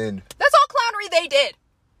 That's all clownery they did.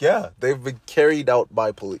 Yeah, they've been carried out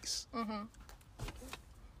by police. Mm-hmm.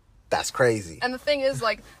 That's crazy. And the thing is,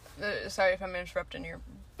 like... sorry if I'm interrupting your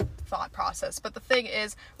thought process, but the thing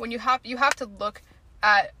is, when you have to look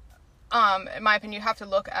at, in my opinion, you have to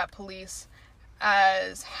look at police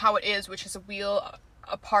as how it is, which is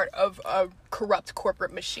a part of a corrupt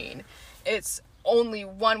corporate machine. It's only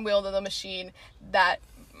one wheel of the machine that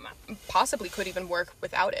possibly could even work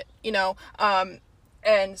without it,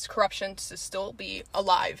 and corruption to still be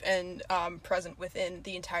alive and present within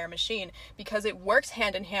the entire machine, because it works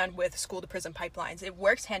hand in hand with school to prison pipelines. It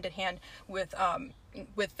works hand in hand with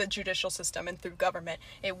the judicial system and through government.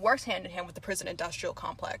 It works hand in hand with the prison industrial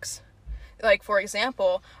complex. Like, for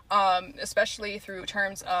example, especially through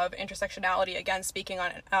terms of intersectionality, again, speaking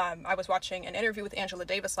on, I was watching an interview with Angela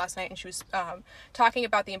Davis last night, and she was talking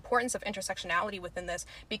about the importance of intersectionality within this,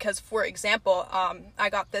 because, for example, I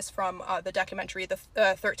got this from the documentary, The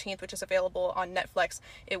 13th, which is available on Netflix.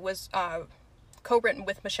 It was co-written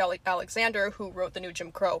with Michelle Alexander, who wrote The New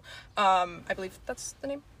Jim Crow. I believe that's the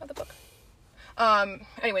name of the book.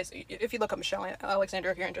 Anyways, if you look up Michelle Alexander,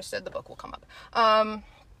 if you're interested, the book will come up.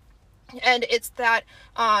 And it's that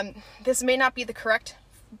this may not be the correct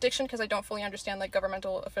diction, because I don't fully understand like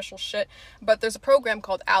governmental official shit, but there's a program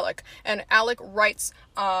called ALEC, and ALEC writes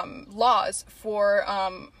laws for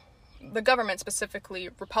the government, specifically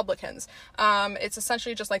Republicans. It's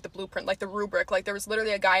essentially just like the blueprint, like the rubric. Like there was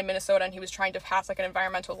literally a guy in Minnesota and he was trying to pass like an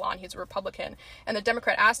environmental law and he's a Republican. And the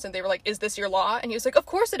Democrat asked him, they were like, is this your law? And he was like, of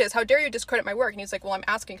course it is. How dare you discredit my work? And he's like, well, I'm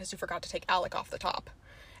asking because you forgot to take ALEC off the top.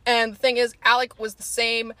 And the thing is, ALEC was the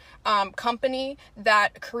same company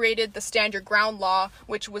that created the Stand Your Ground law,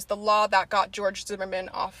 which was the law that got George Zimmerman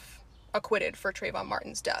acquitted for Trayvon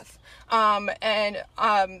Martin's death.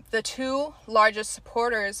 The two largest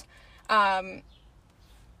supporters and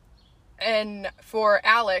for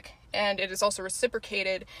ALEC, and it is also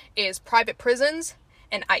reciprocated, is private prisons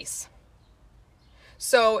and ICE.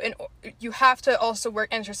 So you have to also work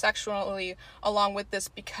intersectionally along with this,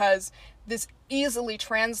 because this easily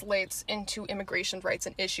translates into immigration rights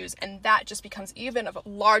and issues, and that just becomes even of a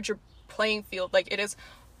larger playing field. Like, it is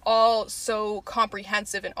all so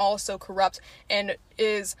comprehensive and all so corrupt, and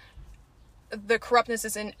the corruptness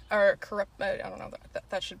is in, or corrupt, I don't know,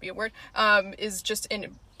 that should be a word, is just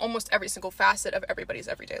in almost every single facet of everybody's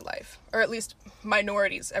everyday life, or at least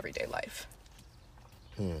minorities' everyday life.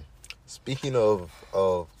 Speaking of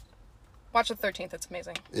Watch the 13th, it's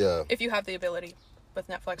amazing. Yeah. If you have the ability with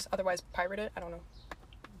Netflix, otherwise pirate it, I don't know.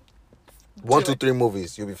 1, 2, 3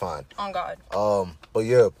 movies, you'll be fine. On God. But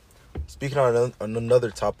yeah, speaking on another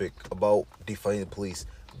topic about defunding the police,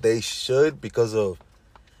 they should, because of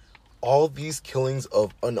all these killings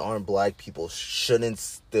of unarmed black people, shouldn't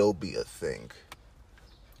still be a thing.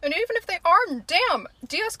 And even if they are, damn,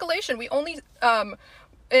 de-escalation. We only,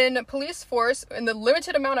 in police force, in the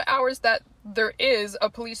limited amount of hours that there is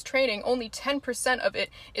of police training, only 10% of it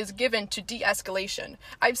is given to de-escalation.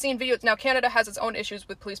 I've seen videos. Now, Canada has its own issues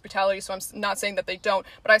with police brutality, so I'm not saying that they don't,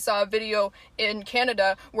 but I saw a video in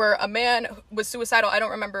Canada where a man was suicidal. I don't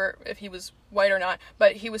remember if he was white or not,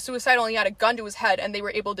 but he was suicidal and he had a gun to his head, and they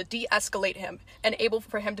were able to de-escalate him and able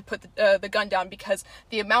for him to put the gun down, because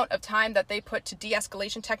the amount of time that they put to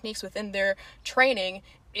de-escalation techniques within their training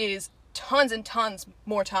is tons and tons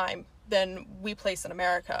more time than we place in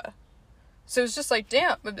America. So it's just like,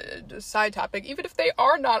 damn, side topic, even if they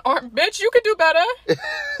are not armed, bitch, you could do better.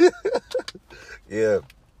 Yeah.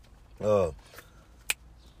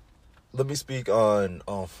 Let me speak on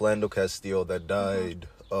Philando Castile that died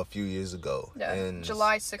a few years ago. Yeah, in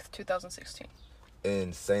July 6th, 2016.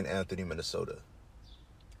 In St. Anthony, Minnesota.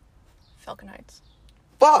 Falcon Heights.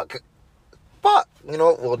 Fuck! You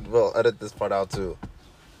know, we'll edit this part out too.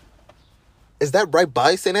 Is that right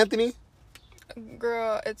by St. Anthony?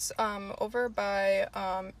 Girl, it's over by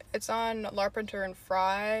it's on Larpenteur and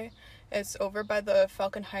Fry. It's over by the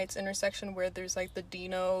Falcon Heights intersection where there's like the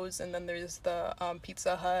Dino's and then there's the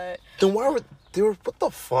Pizza Hut. Then why were they were what the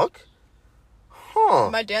fuck? Huh.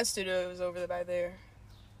 My dance studio was over by there.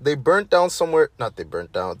 They burnt down somewhere. Not they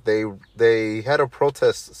burnt down. They had a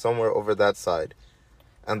protest somewhere over that side.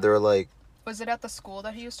 And they're like, was it at the school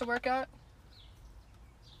that he used to work at?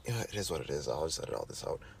 Yeah, it is what it is. I'll just edit all this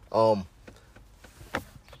out.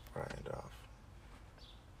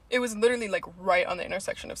 It was literally like right on the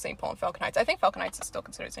intersection of St. Paul and Falcon Heights. I think Falcon Heights is still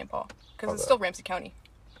considered St. Paul because it's still Ramsey County.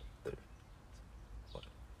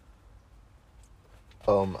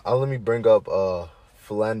 Let me bring up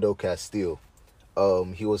Philando Castile.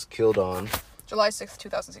 He was killed on July 6th,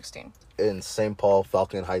 2016 in St. Paul,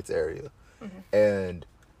 Falcon Heights area. Mm-hmm. And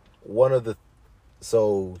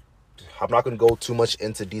so I'm not going to go too much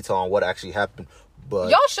into detail on what actually happened, but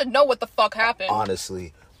y'all should know what the fuck happened.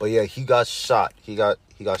 Honestly. But yeah, he got shot. He got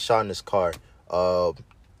shot in his car,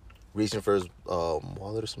 reaching for his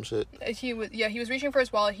wallet or some shit. He was reaching for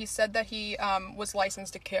his wallet. He said that he was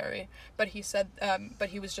licensed to carry, but he said but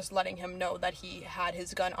he was just letting him know that he had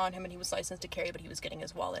his gun on him and he was licensed to carry, but he was getting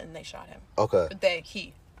his wallet and they shot him. Okay.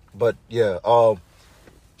 But yeah,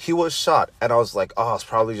 he was shot, and I was like, oh, it's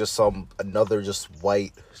probably just another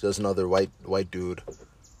white dude,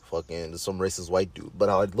 fucking some racist white dude. But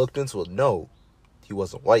I looked into it, no, he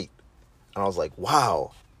wasn't white, and I was like,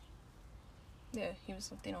 wow. Yeah, he was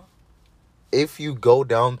Latino. If you go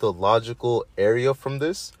down the logical area from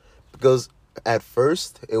this, because at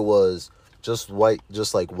first it was just white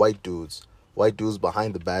dudes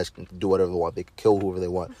behind the badge can do whatever they want. They can kill whoever they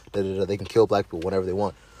want. They can kill black people whenever they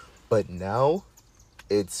want. But now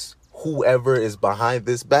it's whoever is behind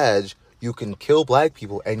this badge, you can kill black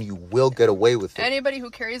people and you will get away with it. Anybody who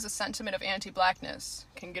carries a sentiment of anti-blackness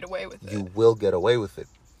can get away with it. You will get away with it.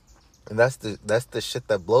 And that's the shit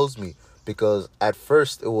that blows me, because at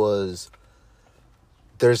first it was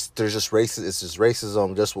there's just racism, it's just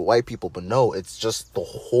racism just with white people, but no, it's just the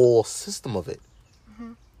whole system of it.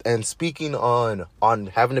 Mm-hmm. And speaking on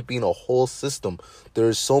having it being a whole system,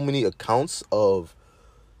 there's so many accounts of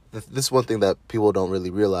this. One thing that people don't really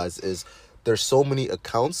realize is there's so many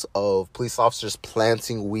accounts of police officers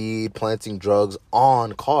planting weed, planting drugs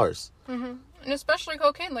on cars. And especially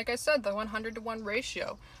cocaine, like I said, the 100-to-1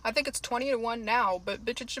 ratio. I think it's 20-to-1 now, but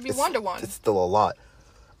bitch, it should be 1-to-1. It's still a lot.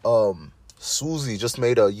 Susie just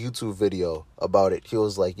made a YouTube video about it. He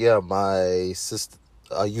was like, yeah, my sister,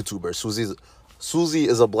 a YouTuber. Susie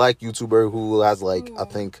is a black YouTuber who has like, Ooh. I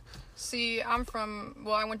think... See, I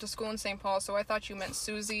went to school in St. Paul, so I thought you meant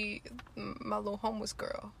Susie, my little homeless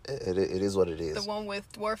girl. It is what it is. The one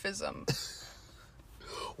with dwarfism.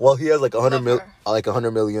 Well, he has like 100 Love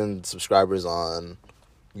her. million subscribers on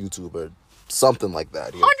YouTube or something like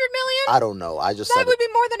that. 100 million? I don't know. I just That said would be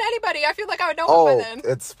more than anybody. I feel like I would know Oh, it by then.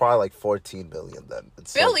 it's probably like 14 million then.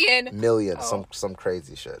 It's Billion? Some million, Oh. some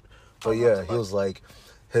crazy shit. But Oh, yeah, what the he fuck? was like,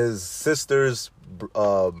 his sister's,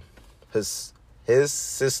 his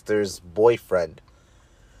sister's boyfriend,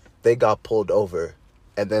 they got pulled over,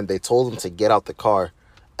 and then they told him to get out the car,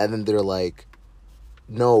 and then they're like,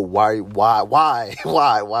 no, why are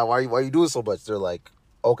you doing so much? They're like,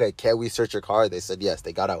 okay, can we search your car? They said yes.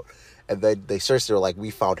 They got out, and then they searched. They're like, we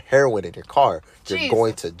found heroin in your car. You're Jeez.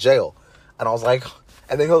 going to jail. And I was like,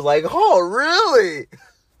 and then he was like, oh really?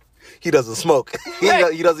 He doesn't smoke.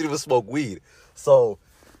 Right. He doesn't even smoke weed. So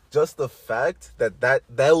just the fact that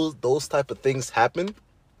those type of things happen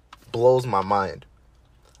blows my mind.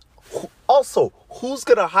 Also, who's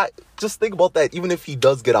gonna hide? Just think about that. Even if he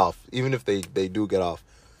does get off, even if they do get off,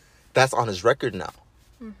 that's on his record now.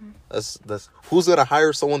 That's who's gonna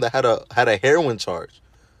hire someone that had a heroin charge.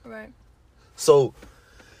 Right. So,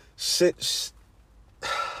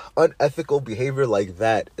 unethical behavior like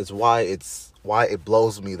that is why it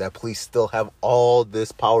blows me that police still have all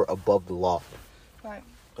this power above the law. Right.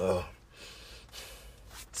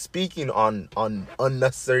 Speaking on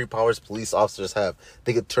unnecessary powers police officers have,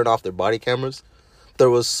 they could turn off their body cameras. There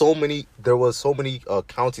was so many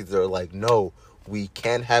counties that are like, no, we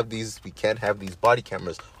can't have these body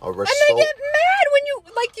cameras. And they get mad when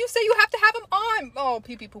you say you have to have them on. Oh,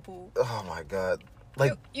 pee pee poo poo. Oh my god!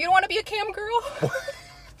 Like, You don't want to be a cam girl?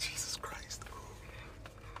 Jesus Christ!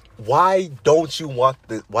 Why don't you want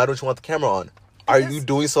the camera on? Are you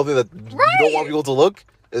doing something that you don't want people to look?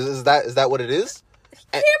 Is that what it is?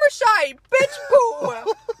 Camera shy, bitch boo.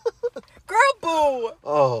 Girl boo.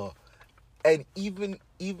 Oh, and even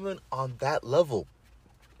on that level,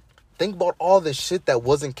 think about all the shit that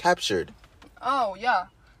wasn't captured. Oh, yeah.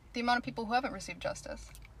 The amount of people who haven't received justice.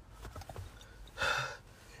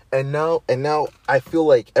 And now I feel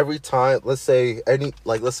like every time, let's say I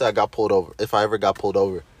got pulled over, if I ever got pulled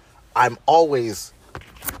over,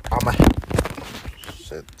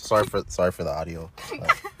 shit. Sorry for the audio.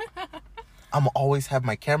 I'm always have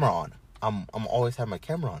my camera on. I'm always have my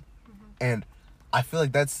camera on. And I feel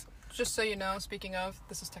like that's... Just so you know, speaking of,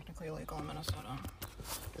 this is technically illegal in Minnesota.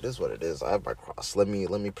 It is what it is. I have my cross. Let me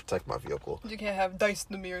protect my vehicle. You can't have dice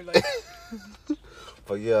in the mirror like...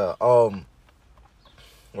 But yeah, where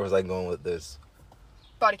was I going with this?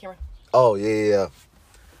 Body camera. Oh, yeah.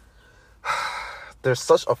 There's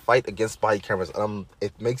such a fight against body cameras, and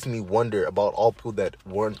it makes me wonder about all people that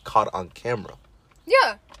weren't caught on camera.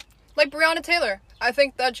 Yeah. Like Breonna Taylor. I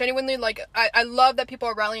think that genuinely, like, I love that people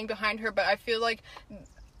are rallying behind her, but I feel like...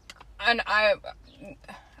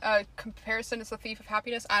 comparison is the thief of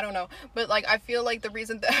happiness. I don't know. But, like, I feel like the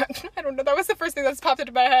reason that... I don't know. That was the first thing that's popped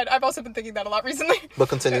into my head. I've also been thinking that a lot recently. But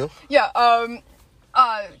continue. Yeah,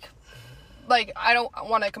 like, I don't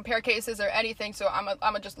want to compare cases or anything, so I'm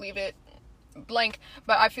gonna just leave it blank.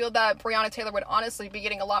 But I feel that Breonna Taylor would honestly be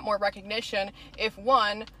getting a lot more recognition if,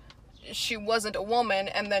 one, she wasn't a woman,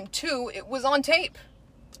 and then two, it was on tape.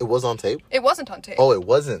 It was on tape? It wasn't on tape. Oh, it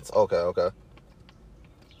wasn't. Okay.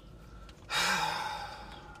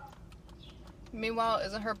 Meanwhile,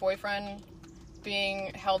 isn't her boyfriend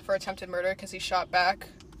being held for attempted murder because he shot back?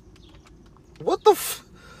 What the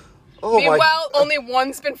Oh Meanwhile, only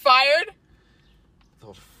one's been fired?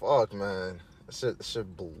 The fuck, man. That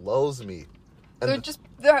shit blows me. And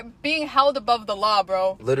They're being held above the law,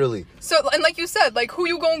 bro. literally. So, and like you said, like, who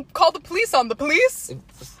you gonna call the police on? The police?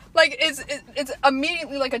 Like, it's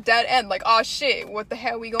immediately like a dead end. Like, oh shit, what the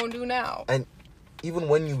hell we gonna do now? And even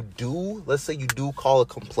when you do, let's say you do call a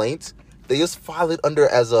complaint, they just file it under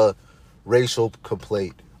as a racial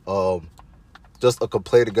complaint. Just a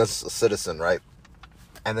complaint against a citizen, right?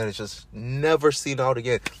 And then it's just never seen out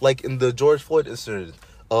again. Like in the George Floyd incident,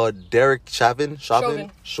 Derek Chauvin,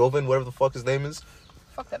 whatever the fuck his name is.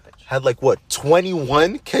 Fuck that bitch. Had like, what,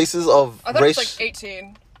 21 cases of I thought it was like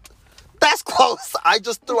 18. That's close. I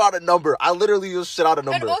just threw out a number. I literally just shit out a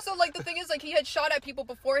number. And also, like, the thing is, like, he had shot at people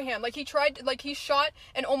beforehand. Like, he shot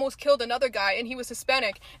and almost killed another guy, and he was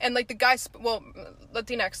Hispanic. And, like, the guy,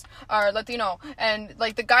 Latinx, or Latino. And,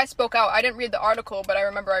 like, the guy spoke out. I didn't read the article, but I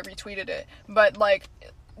remember I retweeted it. But, like,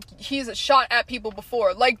 he's shot at people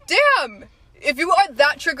before. Like, damn! If you are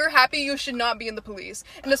that trigger happy, you should not be in the police.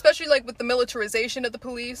 And especially, like, with the militarization of the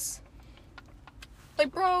police.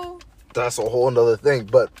 Like, bro. That's a whole nother thing,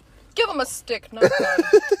 but... Give him a stick, not a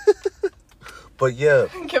gun. But yeah.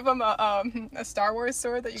 Give him a Star Wars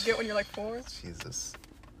sword that you get when you're like 4. Jesus.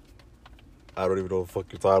 I don't even know what the fuck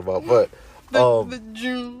you're talking about, but... The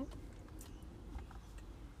Jew.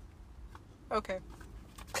 Okay.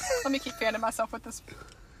 Let me keep fanning myself with this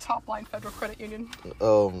top line Federal Credit Union.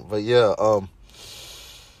 But yeah,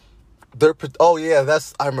 they're... Oh yeah,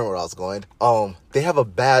 that's... I remember where I was going. They have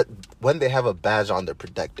a when they have a badge on, they're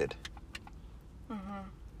protected.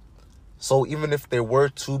 So even if they were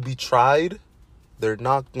to be tried, they're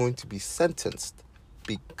not going to be sentenced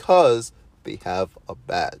because they have a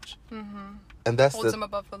badge. Mm-hmm. And that's holds them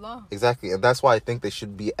above the law. Exactly. And that's why I think they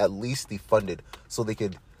should be at least defunded so they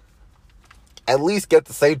could at least get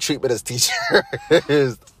the same treatment as teachers.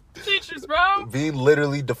 Teachers, bro. Being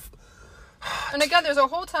literally and again, there's a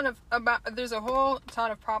whole ton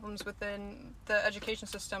of problems within the education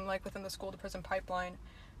system, like within the school to prison pipeline.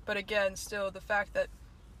 But again, still the fact that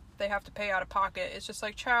they have to pay out of pocket. It's just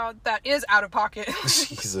like, child, that is out of pocket.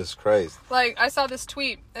 Jesus Christ. Like, I saw this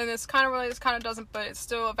tweet, and this kind of relates, kind of doesn't, but it's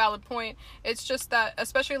still a valid point. It's just that,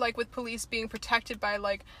 especially, like, with police being protected by,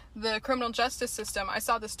 like, the criminal justice system, I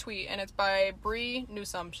saw this tweet, and it's by Bree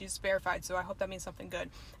Newsome. She's verified, so I hope that means something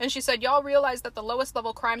good. And she said, y'all realize that the lowest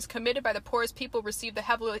level crimes committed by the poorest people receive the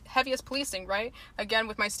heaviest policing, right? Again,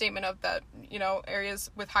 with my statement of that, you know,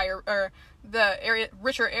 areas with higher, or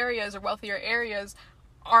richer areas or wealthier areas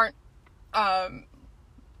aren't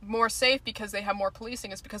more safe because they have more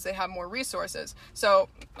policing. It's because they have more resources. So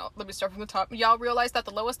let me start from the top. Y'all realize that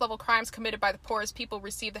the lowest level crimes committed by the poorest people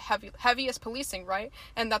receive the heaviest policing, right?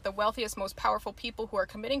 And that the wealthiest, most powerful people who are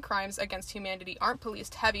committing crimes against humanity aren't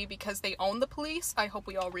policed heavy because they own the police. I hope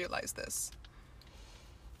we all realize this.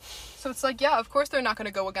 So it's like, yeah, of course they're not going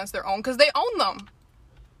to go against their own because they own them.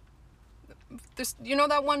 This, you know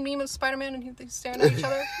that one meme of Spider-Man and they stand at each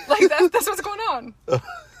other? Like, that's what's going on.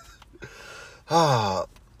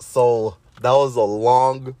 So that was a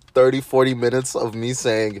long 30-40 minutes of me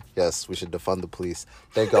saying, yes, we should defund the police.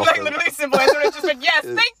 Thank y'all. Like, literally simple answer. I just went, yes,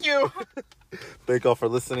 thank you. Thank y'all for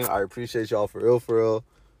listening. I appreciate y'all for real.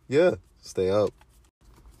 Yeah, stay up.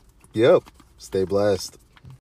 Yep, stay blessed.